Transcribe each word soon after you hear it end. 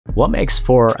What makes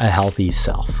for a healthy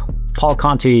self? Paul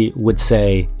Conti would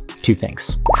say two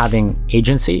things: having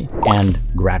agency and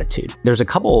gratitude. There's a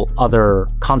couple other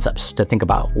concepts to think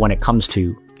about when it comes to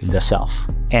the self,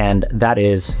 and that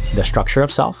is the structure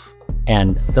of self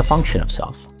and the function of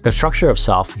self. The structure of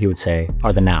self, he would say,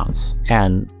 are the nouns,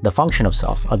 and the function of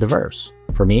self are the verbs.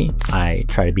 For me, I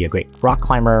try to be a great rock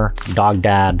climber, dog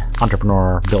dad,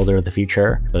 entrepreneur, builder of the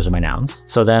future. Those are my nouns.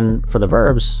 So then for the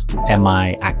verbs, am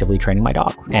I actively training my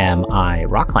dog? Am I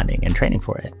rock climbing and training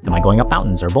for it? Am I going up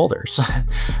mountains or boulders?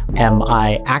 Am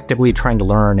I actively trying to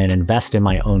learn and invest in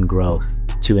my own growth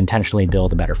to intentionally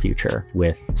build a better future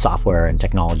with software and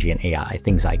technology and AI,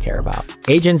 things I care about?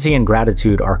 Agency and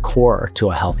gratitude are core to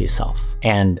a healthy self.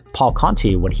 And Paul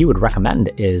Conti, what he would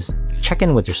recommend is check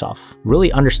in with yourself,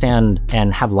 really understand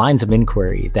and have lines of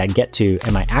inquiry that get to,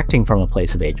 am I acting from a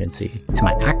place of agency? Am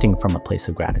I acting from a place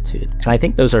of gratitude? And I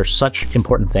think those are such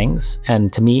important things.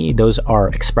 And to me, those are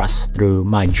expressed through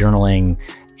my journaling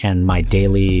and my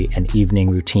daily and evening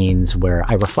routines where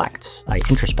I reflect, I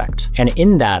introspect. And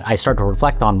in that, I start to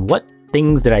reflect on what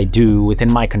things did I do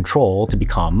within my control to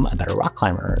become a better rock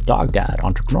climber, dog dad,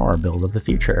 entrepreneur, builder of the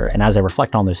future. And as I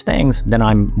reflect on those things, then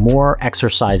I'm more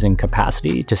exercising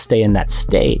capacity to stay in that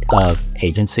state of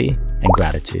agency and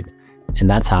gratitude. And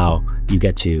that's how you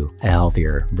get to a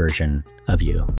healthier version of you.